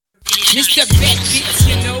Mr. Bad Bitch,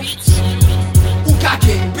 you know. Ou ka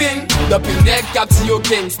kingpin, depi neg kap ti yo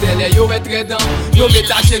gangster, yo etre dan, yo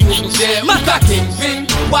metache nou pou der. Ou ka kingpin,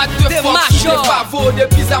 what the fuck, sou te favo,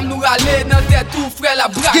 depi zam nou rale nan tè tou frè la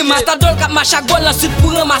brake. Gen matadol kap macha gol nan sud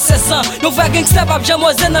pou ramase san. Yo fè gangster pap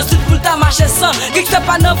jamoze nan sud pou lta mache san. Gangster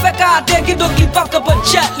pa nan fè karate, gido ki pap kapot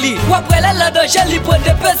jet li. Ou apre lè lè de jet li, pou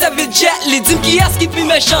de pe se vide jet li. Dim ki yas ki pi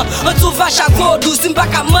méchant, an tou vache ak vodou. Sim pa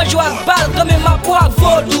ka manjou ak bal, kame ma pou ak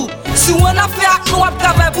vodou. Si ou an a fè ak nou ap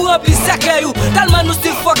travay pou rempli seke you. Talman nou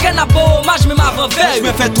stil foken a bo omaj me m'avan veille. Je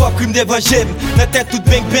me fais trois crimes d'évangile. La tête toute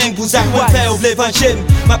bang bang, vous avez pas fait ouvre l'évangile.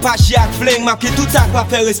 Ma page ak flingue, ma pied tout ça pas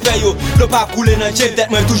faire respect yo. Le pas couler dans j'ai tête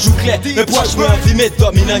moi toujours clair. Mais proche moi envie mettre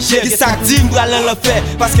dormir dans j'ai. Qui ça dit m'bral le fait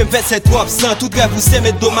parce que me fait c'est trop absent. Tout grave vous c'est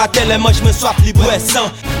mettre do matin les manches me soif libre sans.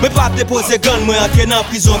 Mais pas déposer gun moi entrer dans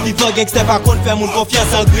prison vivant gangster pas contre faire mon confiance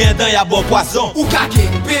en rien dans y'a bon poisson. Ou ka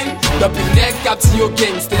kingpin, depi neg kap ti yo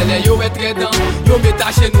gangster, yo etre dan, yo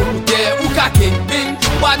metache nou pou der. Ou ka kingpin,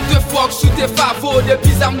 what the fuck, sou te favo,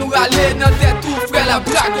 depi zam nou rale nan tè tou frè la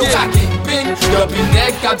brake. Ou ka kingpin, depi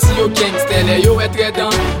neg kap ti yo gangster, yo etre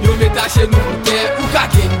dan, yo metache nou pou der. Ou ka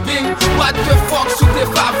kingpin, what the fuck, sou te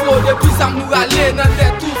favo, depi zam nou rale nan tè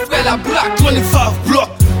tou frè la brake. 25 blocs.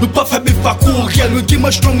 Nous pas fait mes parcours réel, nous qui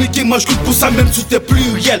mange strong, nous qui mange good pour ça même sous tes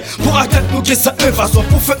pluriel. Pour attaquer nous qui ça invasion,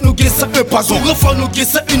 pour faire nous qui ça un poison. Refort nous qui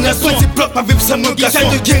ça une nation, c'est bloc ma vie c'est mon garçon.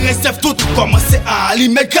 De guerre reste tout, commencer à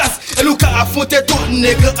allumer gaz. Et nous qui affronter tout,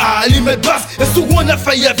 nègre à allumer basse. Et souvent on a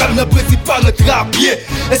failli avec le principal notre rapier.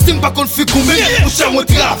 Estime pas qu'on fait comme ou cher mon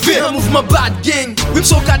trafic. Un mouvement bad gang, whip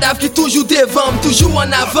son cadavre qui toujours devant, toujours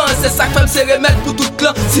en avant. C'est ça que fait me se remettre pour tout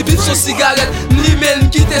clan. Si bif son cigarette, ni même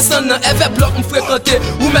quitter son nom, elle fait bloc me fréquenter.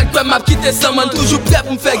 Mec quoi m'a quitté sans man toujours prêt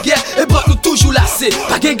pour me faire guerre et bot nous toujours lassé.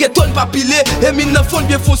 Pas gen tonne pas pilé et mine nan fond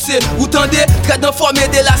bien foncé. Ou tendez, très d'informé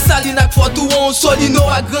de la saline ak fort ou on solino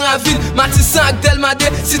à grand ville. Matissan ak Delmade,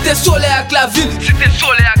 cité soleil ak la ville. Cité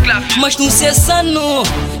soleil ak la ville. Mange nous c'est sans nous.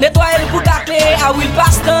 Nettoyer le bout à clé, ah oui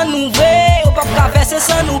passe dans nous vrai. Ou pas traverser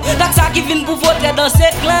sans nous. Donc ça qui vient pour voter dans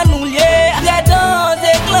ces clans nous liés. Dans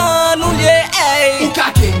ces clans nous liés. Hey. Ou ka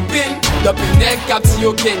kingpin, depi neg kap ti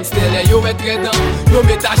yo gangster, yo etre dan, yo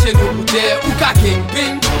metache nou pou der. Ou ka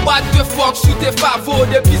kingpin, what the fuck, sou te favo,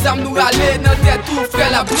 depi zam nou rale nan tè tou frè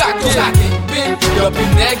la brake. Ou ka kingpin, depi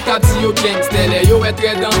neg kap ti yo gangster, yo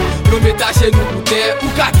etre dan, yo metache nou pou der.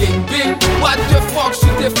 Ou ka kingpin, what the fuck,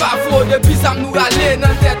 sou te favo, depi zam nou rale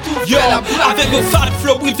nan tè tou frè la brake. Avec le fat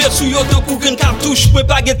flow, privé sous yo de coup green cartouche. Moi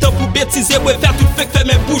pas get temps pour bêtiser, moi faire tout fait faire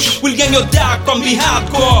mes bouches. Will gagne yo dark comme be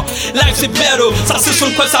hardcore. Life c'est better, ça c'est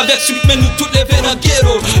son quoi ça avec StreetMen nous toutes les veines en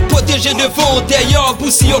ghetto. Protéger devant, derrière,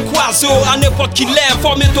 boussi au croiseau. À n'importe qui lève,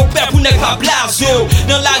 former ton père pour n'est pas blazo.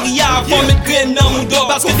 Dans la ria, former grain dans mon dos.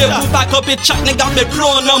 Parce que de vous pas camper chaque nègre mes plomb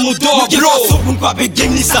dans mon dos. Nous qui pour ne pas bégayer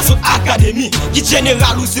ni ça son académie. Qui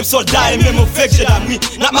général ou c'est soldat et même au fait que j'ai la nuit.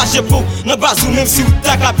 N'a marché pour, n'a pas ou même si vous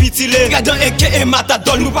t'as capitulé. Regardant et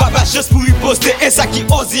matadol, nous pas juste pour y poster. Et ça qui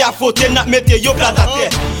ose y affronter, n'a mettre yo plat à terre.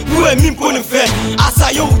 Nous et mime pour nous faire, à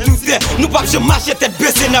ça yo ou tout fait. Nous pas je marcher tête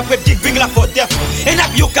baissée, n'a fait kick bring la faute. Et n'a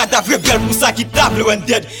yo cadavre belle pour ça qui table ou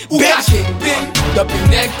dead. Ou ka kingpin, depi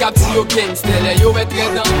neg kap ti yo gangster, yo etre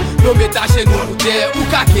dan, yo metache nou pou der. Ou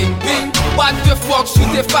ka kingpin, what the fuck, sou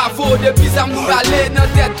te favo, depi zam nou rale nan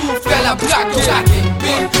tè tou frè la brake. Ou ka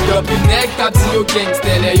kingpin, depi neg kap ti yo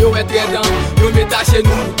gangster, yo etre dan, yo metache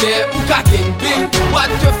nou pou der. Ou ka kingpin,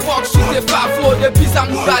 what the fuck, sou te favo, depi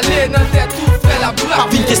zam nou rale nan tè tou frè la brake. La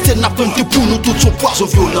vie est n'a pas pour nous tous son poison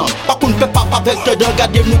violent. Par contre peut pas avec te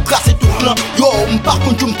regarder nous casser tout clan. Yo, par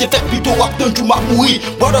contre tu me t'es fait plutôt attendre tu m'as mouri.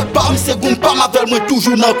 Voilà pas une seconde pas ma belle moi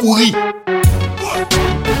toujours dans courir.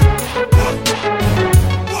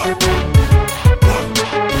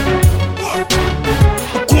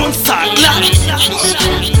 Comme ça là.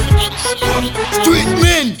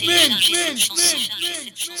 StreetMen.